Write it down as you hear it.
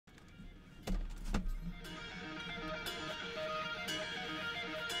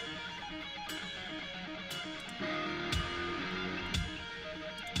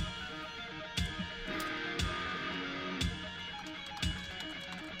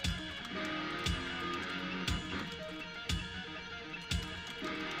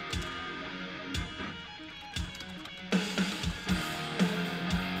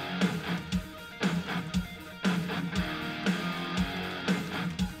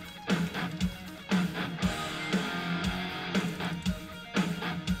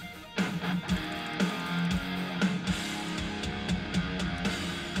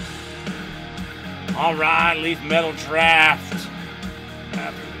All right, Leaf Metal Draft.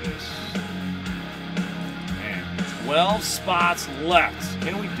 After this. Man, 12 spots left.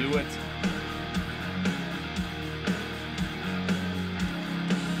 Can we do it?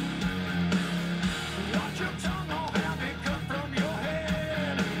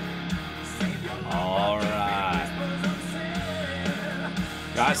 All right.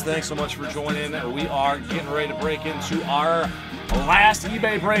 Guys, thanks so much for joining. We are getting ready to break into our last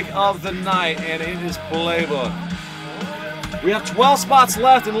eBay break of the night, and it is Playbook. We have 12 spots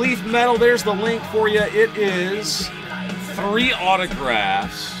left in Leaf Metal. There's the link for you. It is 3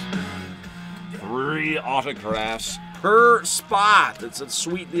 autographs. 3 autographs per spot. It's a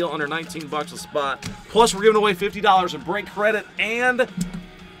sweet deal, under 19 bucks a spot. Plus, we're giving away $50 in break credit and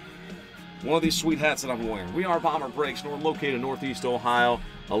one of these sweet hats that I'm wearing. We are Bomber Breaks. We're located in Northeast Ohio,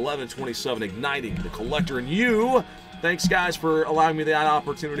 1127, igniting the collector and you. Thanks, guys, for allowing me that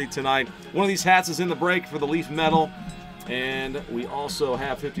opportunity tonight. One of these hats is in the break for the Leaf Metal, and we also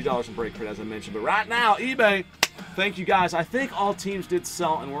have $50 in break credit, as I mentioned. But right now, eBay, thank you, guys. I think all teams did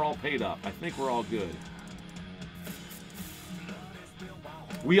sell, and we're all paid up. I think we're all good.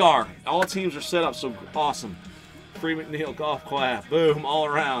 We are. All teams are set up, so awesome. Free McNeil, golf clap, boom, all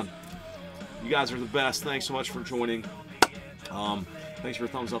around. You guys are the best. Thanks so much for joining. Thanks for your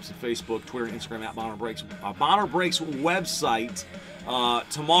thumbs ups on Facebook, Twitter, Instagram at Bomber Breaks. Bomber Breaks website.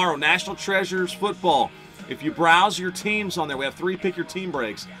 Tomorrow, National Treasures football. If you browse your teams on there, we have 3 pick your team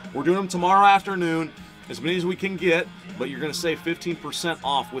breaks. We're doing them tomorrow afternoon, as many as we can get, but you're going to save 15%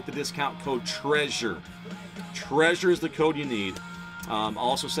 off with the discount code TREASURE. TREASURE is the code you need. I'll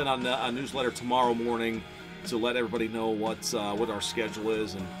also send out a newsletter tomorrow morning to let everybody know what our schedule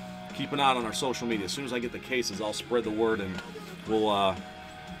is, and keep an eye on our social media. As soon as I get the cases, I'll spread the word, and we'll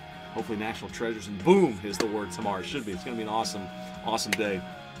hopefully National Treasures, and boom is the word tomorrow. It should be. It's going to be an awesome day.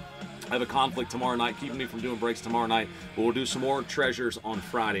 I have a conflict tomorrow night, keeping me from doing breaks tomorrow night, but we'll do some more treasures on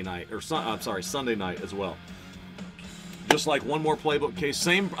Friday night, or Sunday night as well. Just like one more Playbook case.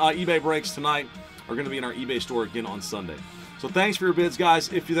 Same eBay breaks tonight are going to be in our eBay store again on Sunday. So thanks for your bids,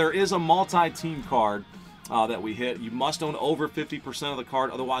 guys. If there is a multi-team card that we hit, you must own over 50% of the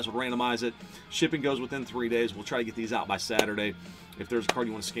card, otherwise we'll randomize it. Shipping goes within 3 days. We'll try to get these out by Saturday. If there's a card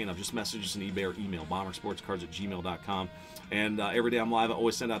you want to scan up, just message us in eBay or email, bombersportscards@gmail.com. And every day I'm live, I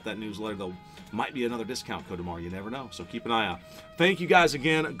always send out that newsletter. There might be another discount code tomorrow. You never know, so keep an eye out. Thank you guys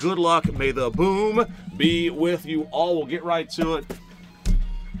again. Good luck. May the boom be with you all. We'll get right to it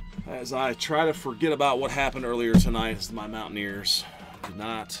as I try to forget about what happened earlier tonight as my Mountaineers did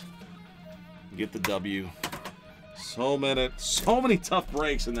not get the W. So many tough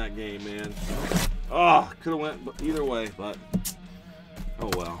breaks in that game, man. Oh, could have went either way, but oh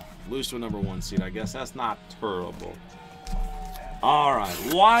well. Lose to a #1 seed, I guess. That's not terrible. All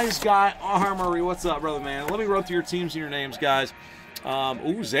right, Wise Guy Armory. What's up, brother, man? Let me run through your teams and your names, guys.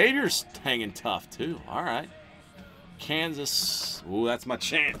 Ooh, Xavier's hanging tough, too. All right. Kansas. Ooh, that's my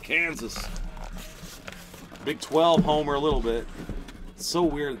chant. Kansas. Big 12 homer a little bit. It's so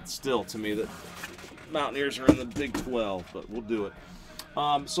weird still to me that Mountaineers are in the Big 12, but we'll do it.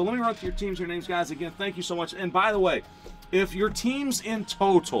 So let me run through your teams, your names, guys. Again, thank you so much. And by the way, if your teams in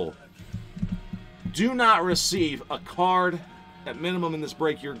total do not receive a card at minimum in this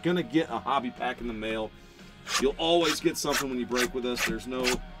break, you're going to get a hobby pack in the mail. You'll always get something when you break with us. There's no,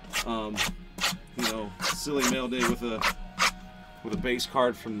 silly mail day with a base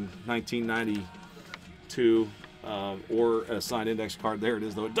card from 1992 or a signed index card. There it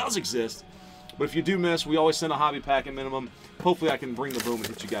is, though. It does exist. But if you do miss, we always send a hobby pack at minimum. Hopefully I can bring the boom and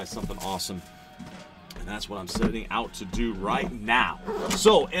hit you guys something awesome. And that's what I'm setting out to do right now.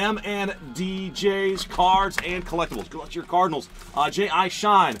 So, M&DJ's cards and collectibles. Good luck to your Cardinals. J.I.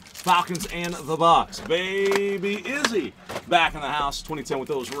 Shine, Falcons and the Bucks. Baby Izzy back in the house, 2010 with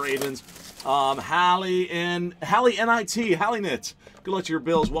those Ravens. Hallie NIT, Hallie Knit. Good luck to your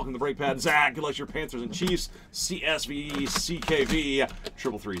Bills. Welcome to the break pad. Zach, good luck to your Panthers and Chiefs. CSV, CKV,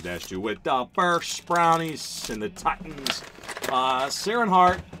 333-2 with the Burst Brownies and the Titans.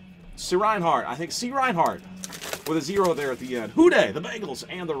 C. Reinhardt, I think C. Reinhardt with a 0 there at the end. Houday, the Bengals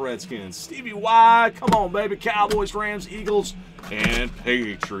and the Redskins. Stevie Y, come on, baby. Cowboys, Rams, Eagles, and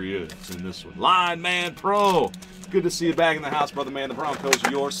Patriots in this one. Lineman Pro. Good to see you back in the house, brother man. The Broncos,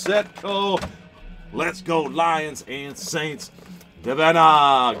 your Setco. Let's go, Lions and Saints.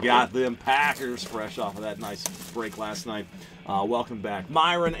 Devena got them Packers fresh off of that nice break last night. Welcome back.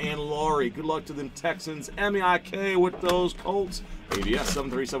 Myron and Laurie, good luck to them Texans. MEIK with those Colts. ABS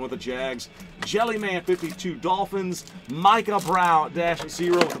 737 with the Jags. Jellyman 52 Dolphins. Micah Brown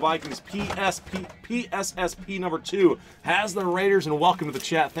 -0 with the Vikings. PSSP number 2 has the Raiders, and welcome to the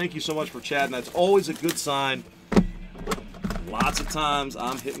chat. Thank you so much for chatting. That's always a good sign. Lots of times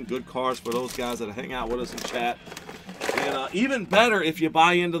I'm hitting good cards for those guys that hang out with us in chat. And even better if you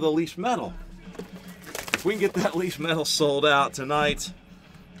buy into the Leaf Metal. If we can get that Leaf Metal sold out tonight,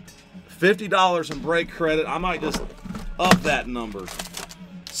 $50 in break credit, I might just up that number.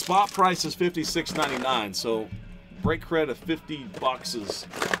 Spot price is $56.99, so break credit of $50 is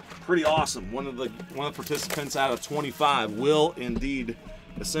pretty awesome. One of the participants out of 25 will indeed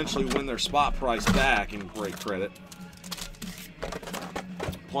essentially win their spot price back in break credit.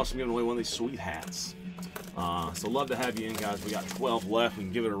 Plus, I'm giving away one of these sweet hats. So love to have you in, guys. We got 12 left. We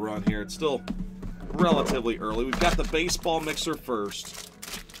can give it a run here. It's still relatively early. We've got the baseball mixer first.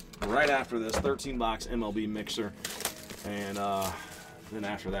 Right after this, 13-box MLB mixer. And then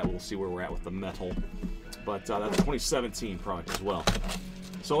after that, we'll see where we're at with the metal. But that's a 2017 product as well.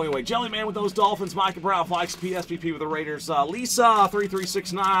 So anyway, Jellyman with those Dolphins. Micah Brown, Vikes, PSPP with the Raiders.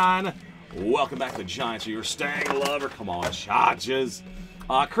 Lisa3369. Welcome back to the Giants. You're staying lover. Come on, Chargers.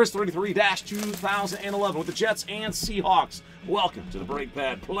 Chris 33-2011 with the Jets and Seahawks. Welcome to the break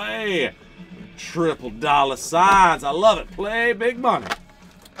pad play. Triple dollar signs. I love it. Play big money.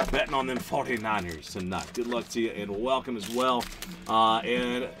 Betting on them 49ers tonight. Good luck to you and welcome as well.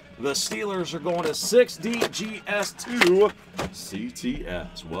 And the Steelers are going to 6DGS2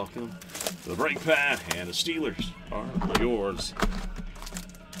 CTS. Welcome to the break pad, and the Steelers are yours.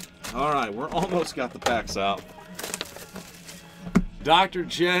 All right, we're almost got the packs out. Dr.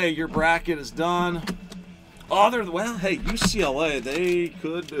 J, your bracket is done. Well, hey, UCLA, they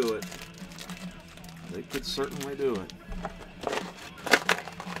could do it. They could certainly do it.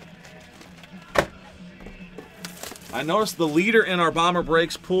 I noticed the leader in our Bomber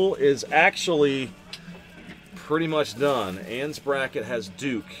Breaks pool is actually pretty much done. Ann's bracket has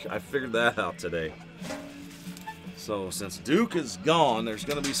Duke. I figured that out today. So since Duke is gone, there's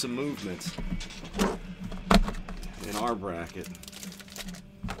going to be some movement in our bracket.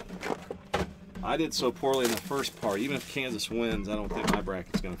 I did so poorly in the first part. Even if Kansas wins, I don't think my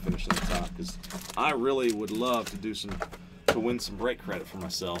bracket's going to finish in the top, because I really would love to win some break credit for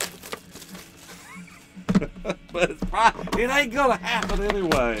myself. But it ain't gonna happen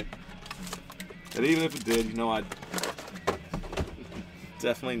anyway. And even if it did, you know, I'd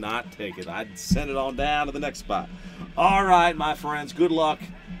definitely not take it. I'd send it on down to the next spot. All right, my friends, good luck.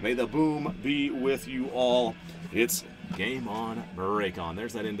 May the boom be with you all. It's game on, break on.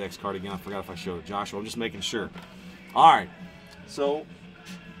 There's that index card again. I forgot if I showed it. Joshua, I'm just making sure. All right, so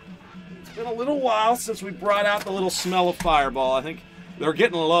it's been a little while since we brought out the little smell of Fireball. I think they're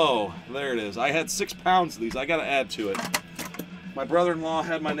getting low. There it is. I had 6 pounds of these. I got to add to it. My brother-in-law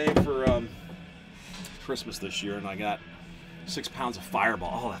had my name for Christmas this year, and I got 6 pounds of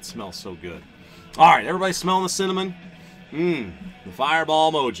Fireball. Oh, that smells so good. All right, everybody smelling the cinnamon? The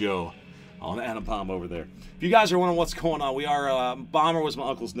Fireball Mojo. On Adam Palm over there. If you guys are wondering what's going on, we are, Bomber was my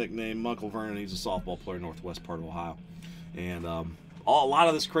uncle's nickname. Uncle Vernon, he's a softball player in northwest part of Ohio. And a lot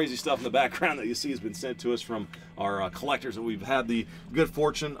of this crazy stuff in the background that you see has been sent to us from our collectors that we've had the good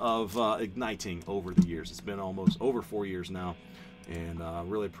fortune of igniting over the years. It's been almost over 4 years now, and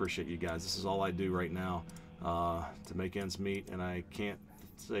really appreciate you guys. This is all I do right now to make ends meet, and I can't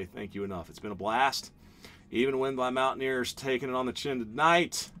say thank you enough. It's been a blast. Even when my Mountaineers taking it on the chin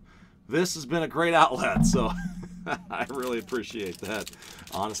tonight, this has been a great outlet, so I really appreciate that.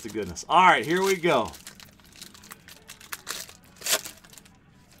 Honest to goodness. All right, here we go.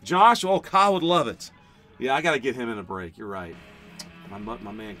 Josh, oh, Kyle would love it. Yeah, I got to get him in a break. You're right.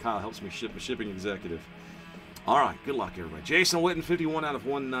 My man Kyle helps me ship a shipping executive. All right, good luck, everybody. Jason Witten, 51 out of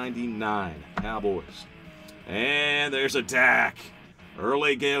 199. Cowboys. And there's a Dak.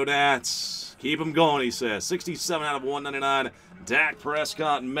 Early Geodats. Keep him going, he says. 67 out of 199. Dak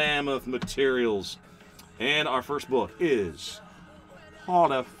Prescott, Mammoth Materials. And our first book is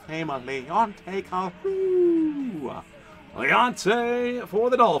Hall of Famer Leonte Carroo. Leonte for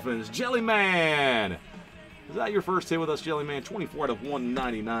the Dolphins. Jellyman. Is that your first hit with us, Jellyman? 24 out of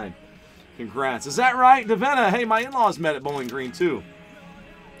 199. Congrats. Is that right, Davena? Hey, my in-laws met at Bowling Green, too.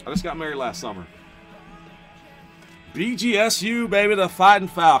 I just got married last summer. BGSU, baby, the Fighting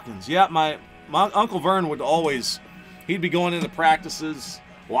Falcons. Yeah, my Uncle Vern would always, he'd be going into practices,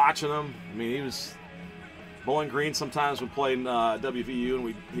 watching them. I mean, he was, Bowling Green sometimes would play in WVU,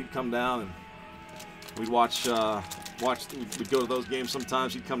 and he'd come down and we'd we'd go to those games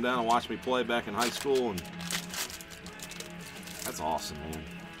sometimes. He'd come down and watch me play back in high school. And That's awesome, man.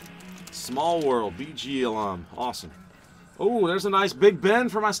 Small World, BG alum. Awesome. Oh, there's a nice Big Ben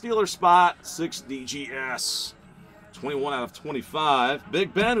for my Steelers spot. 6 DGS. 21 out of 25.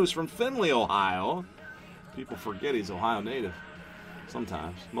 Big Ben, who's from Findlay, Ohio. People forget he's Ohio native.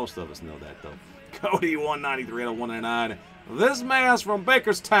 Sometimes. Most of us know that, though. Cody, 193 out of 199. This man's from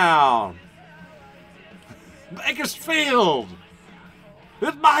Bakerstown. Bakersfield.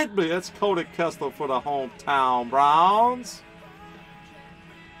 It might be. That's Cody Kessler for the hometown Browns.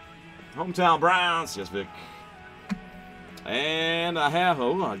 Hometown Browns. Yes, Vic. And I have,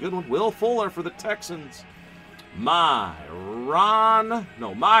 a good one. Will Fuller for the Texans. Myron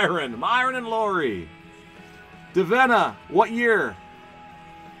and Lori. Devena, what year?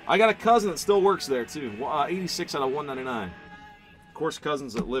 I got a cousin that still works there, too. 86 out of 199. Of course,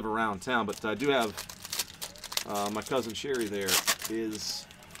 cousins that live around town, but I do have my cousin Sherry there is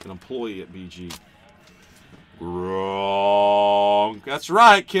an employee at BG. Wrong. That's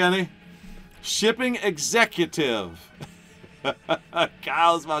right, Kenny. Shipping executive.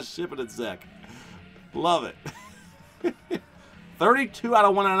 Kyle's my shipping exec. Love it. 32 out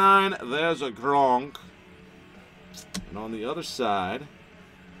of 199. There's a Gronk. And on the other side,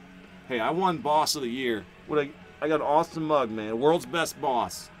 hey, I won Boss of the Year. I got an awesome mug, man. World's best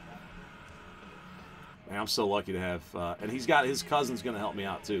boss. Man, I'm so lucky to have, and he's got his cousin's going to help me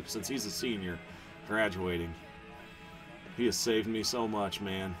out too, since he's a senior graduating. He has saved me so much,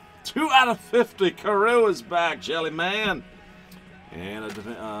 man. 2 out of 50. Carew is back, Jelly Man. And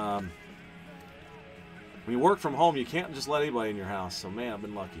when you work from home, you can't just let anybody in your house. So, man, I've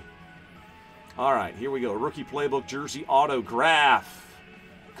been lucky. All right, here we go. Rookie Playbook jersey autograph.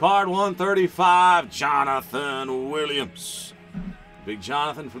 Card 135, Jonathan Williams. Big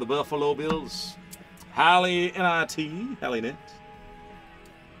Jonathan for the Buffalo Bills. Hallie NIT. Hallie Net.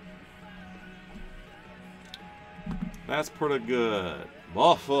 That's pretty good.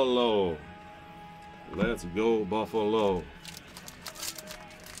 Buffalo. Let's go, Buffalo.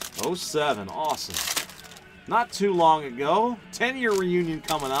 07. Awesome. Not too long ago. 10-year reunion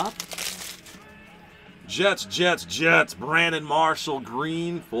coming up. Jets. Brandon Marshall,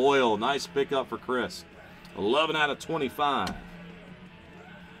 green foil. Nice pickup for Chris. 11 out of 25.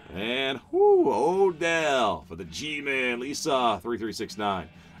 And, Odell for the G-Man. Lisa, 3369.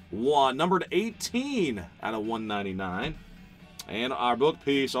 Numbered 18 out of 199. And our book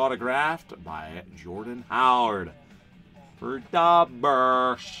piece autographed by Jordan Howard for the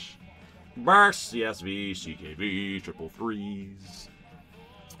Bursch. Bursch, CSV, CKV, triple threes.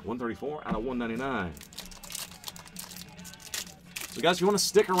 134 out of 199. So, guys, if you want to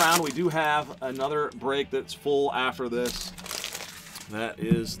stick around, we do have another break that's full after this. That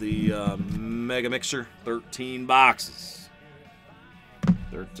is the Mega Mixer, 13 boxes.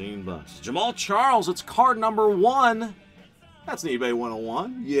 13 bucks. Jamal Charles, it's card number 1. That's an eBay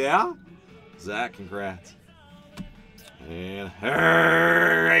 101. Yeah. Zach, congrats. And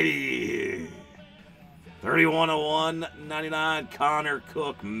hey, 31 of 199. Connor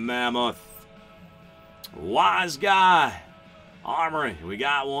Cook, Mammoth. Wise Guy. Armory, we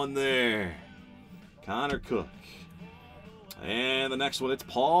got one there. Connor Cook. And the next one, it's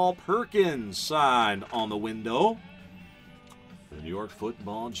Paul Perkins signed on the window. The New York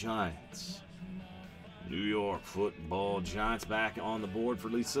Football Giants. New York Football Giants back on the board for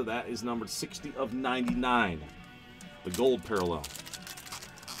Lisa. That is numbered 60 of 99. The gold parallel.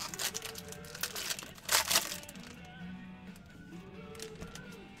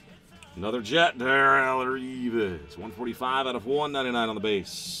 Another Jet, Darrell Reeves. 145 out of 199 on the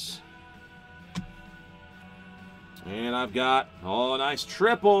base. And I've got, nice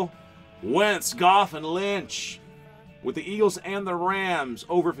triple. Wentz, Goff, and Lynch. With the Eagles and the Rams,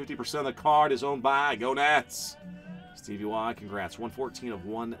 over 50% of the card is owned by Go Nats. Stevie Y, congrats. 114 of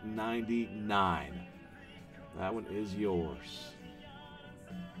 199. That one is yours.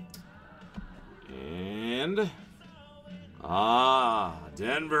 And,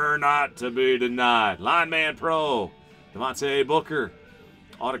 Denver not to be denied. Lineman Pro, Devontae Booker.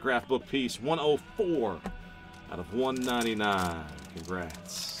 Autograph book piece, 104 out of 199.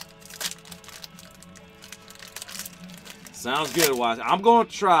 Congrats. Sounds good, Wise. I'm going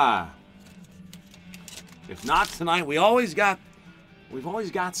to try. If not tonight, we've always got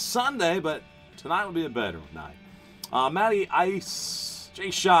Sunday, but tonight will be a better night. Matty Ice, Jay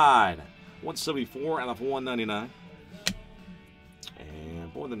Shide, 174 out of 199.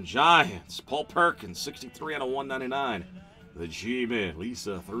 And for them Giants, Paul Perkins, 63 out of 199. The G-Men,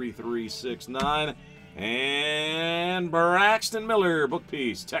 Lisa, 3369. And Braxton Miller, book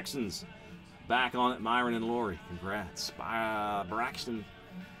piece, Texans. Back on it, Myron and Lori. Congrats. Braxton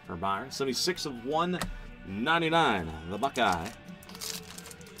for Byron. 76 of 199. 99, the Buckeye.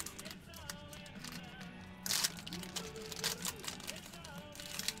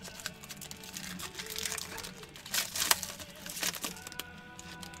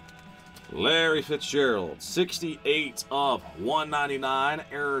 Larry Fitzgerald, 68 of 199,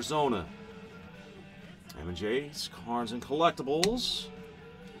 Arizona. M&J's, Cards and Collectibles.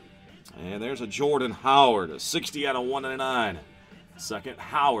 And there's a Jordan Howard, a 60 out of 199. Second,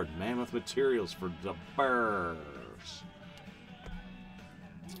 Howard, Mammoth Materials for the Bears.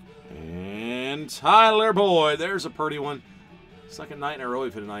 And Tyler Boyd, there's a pretty one. Second night in a row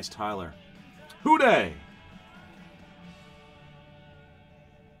we've hit a nice Tyler. Houday.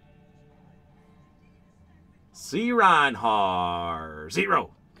 C. Reinhardt,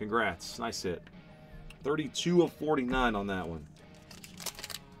 0. Congrats, nice hit. 32 of 49 on that one.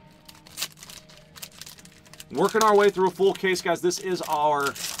 Working our way through a full case, guys. This is our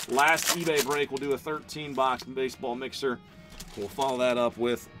last eBay break. We'll do a 13-box baseball mixer. We'll follow that up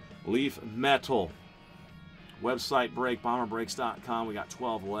with Leaf Metal. Website break, bomberbreaks.com. We got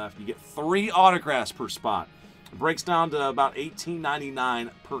 12 left. You get 3 autographs per spot. It breaks down to about $18.99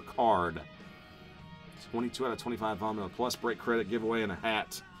 per card. 22 out of 25 volume, plus break credit giveaway and a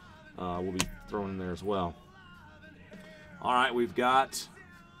hat we'll be throwing in there as well. All right, we've got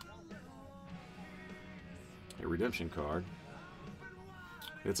a redemption card.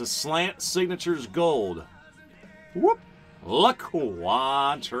 It's a Slant Signatures Gold. Whoop!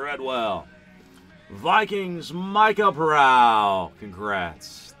 Laquan Treadwell. Vikings, Micah Brow.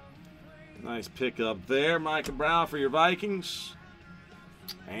 Congrats. Nice pickup there, Micah Brow, for your Vikings.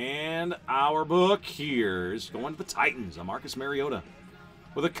 And our book here is going to the Titans, a Marcus Mariota.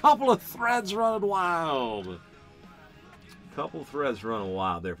 With a couple of threads running wild. Couple threads running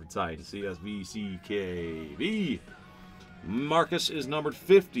wild there for Titans. CSVCKV. Marcus is numbered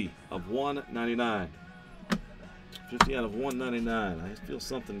 50 of 199. 50 out of 199. I feel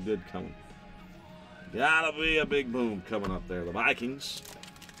something good coming. Gotta be a big boom coming up there. The Vikings.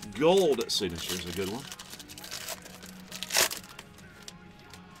 Gold signature is a good one.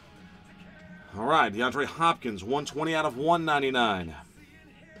 All right, DeAndre Hopkins, 120 out of 199.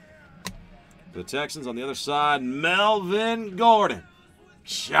 For the Texans on the other side, Melvin Gordon.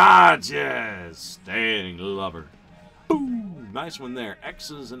 Chargers, staying lover. Boom, nice one there.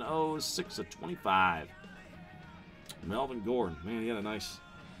 X's and O's, 6 of 25. Melvin Gordon, man, he had a nice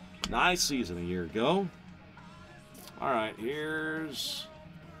season a year ago. All right, here's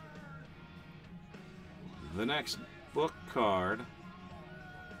the next book card.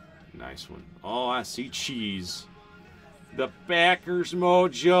 Nice one. Oh, I see cheese. The Packers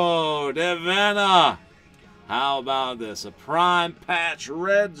Mojo, Devena. How about this? A prime patch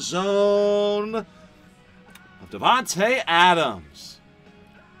red zone of Devontae Adams.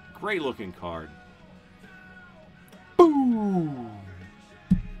 Great looking card. Boom.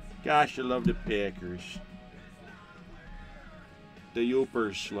 Gosh, I love the Packers. The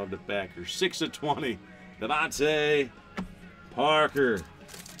Yoopers love the Packers. 6 of 20. Devontae Parker.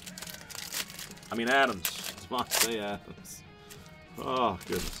 Adams. Devontae Adams. Oh,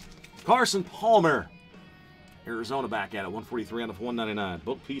 goodness. Carson Palmer. Arizona back at it. 143 out of 199.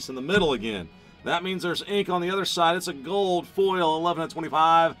 Book piece in the middle again. That means there's ink on the other side. It's a gold foil, 11 of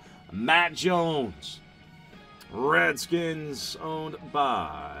 25. Matt Jones. Redskins owned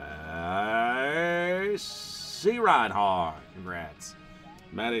by C. Reinhardt. Congrats.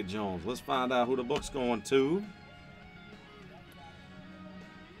 Matty Jones. Let's find out who the book's going to.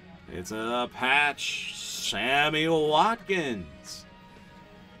 It's a patch. Sammy Watkins.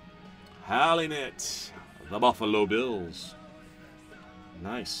 Hallinet. The Buffalo Bills.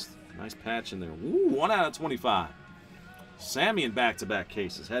 Nice patch in there. Ooh, 1 out of 25. Sammy in back-to-back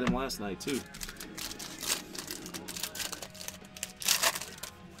cases. Had him last night, too.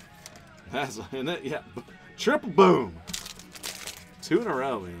 That's in it, yeah. Triple boom. 2 in a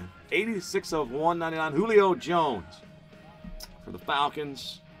row, man. 86 of 199. Julio Jones for the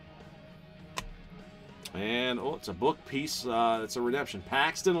Falcons. And, oh, it's a book piece. It's a redemption.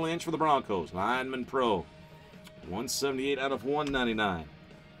 Paxton Lynch for the Broncos. Lineman Pro. 178 out of 199.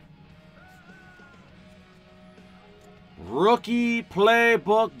 Rookie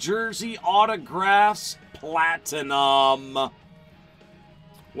Playbook Jersey Autographs Platinum.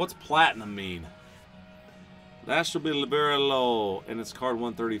 What's platinum mean? That should be very low. And it's card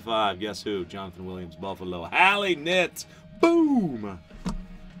 135. Guess who? Jonathan Williams, Buffalo. Hallie Knit. Boom.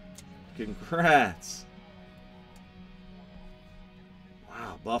 Congrats.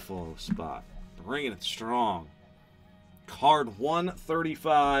 Wow, Buffalo spot. Bringing it strong. Card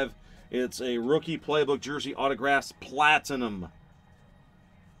 135. It's a Rookie Playbook Jersey Autographs Platinum.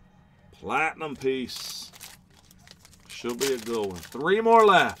 Platinum piece. Should be a good one. 3 more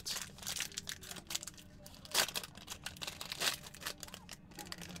left.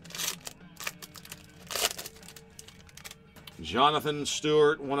 Jonathan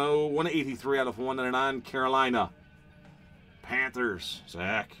Stewart, 183 out of 199, Carolina. Panthers,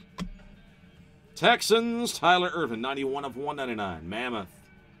 Zach. Texans, Tyler Irvin, 91 of 199, Mammoth.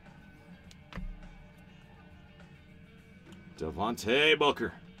 Devontae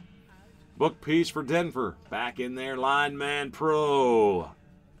Booker. Book piece for Denver. Back in there, Lineman Pro.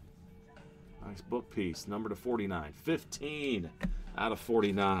 Nice book piece, number to 49. 15 out of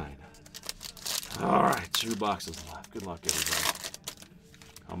 49. All right, 2 boxes left. Good luck, everybody.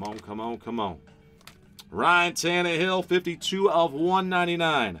 Come on, come on, come on. Ryan Tannehill, 52 of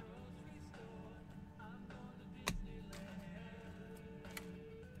 199.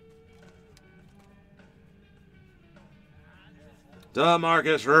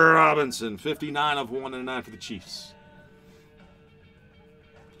 Demarcus Robinson, 59 of 199 for the Chiefs.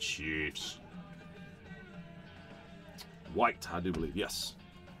 Chiefs. White, I do believe, yes.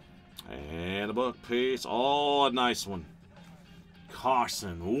 And a book piece. Oh, a nice one.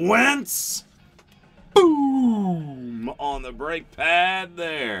 Carson Wentz. Boom! On the brake pad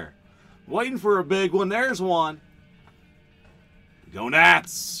there. Waiting for a big one. There's one. Go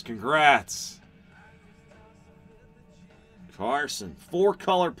Nats. Congrats. Carson.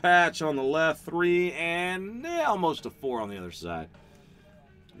 4-color patch on the left. 3 and almost a 4 on the other side.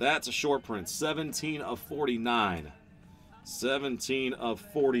 That's a short print. 17 of 49. 17 of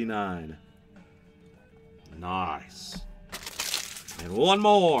 49. Nice. And one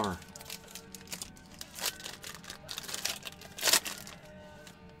more.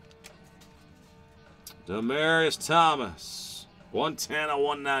 Demaryius Thomas. 110 of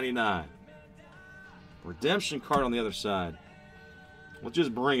 199. Redemption card on the other side. We'll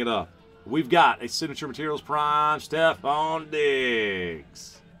just bring it up. We've got a Signature Materials Prime, Stephon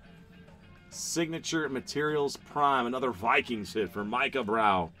Diggs. Signature Materials Prime, another Vikings hit for Micah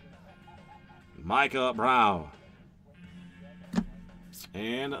Brow. Micah Brow.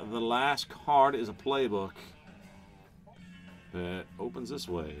 And the last card is a playbook that opens this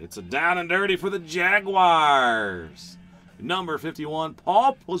way. It's a down and dirty for the Jaguars. Number 51,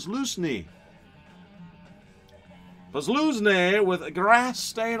 Paul Posluszny. Posluszny with a grass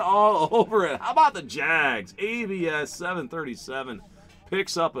stain all over it. How about the Jags? ABS 737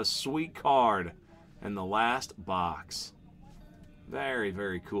 picks up a sweet card in the last box. Very,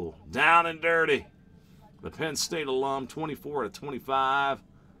 very cool. Down and dirty. The Penn State alum, 24 out of 25.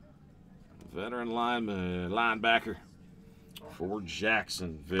 Veteran linebacker for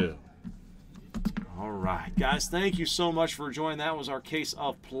Jacksonville. All right, guys, thank you so much for joining. That was our case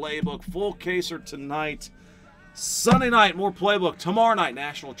of Playbook. Full caser tonight. Sunday night, more Playbook. Tomorrow night,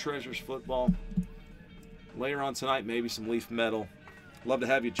 National Treasures football. Later on tonight, maybe some Leaf Metal. Love to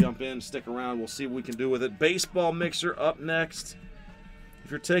have you jump in, stick around. We'll see what we can do with it. Baseball Mixer up next. If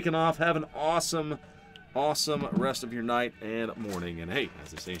you're taking off, have an awesome rest of your night and morning. And hey,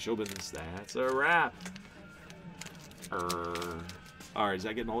 as they say in show business, that's a wrap. All right, is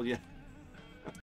that getting old yet?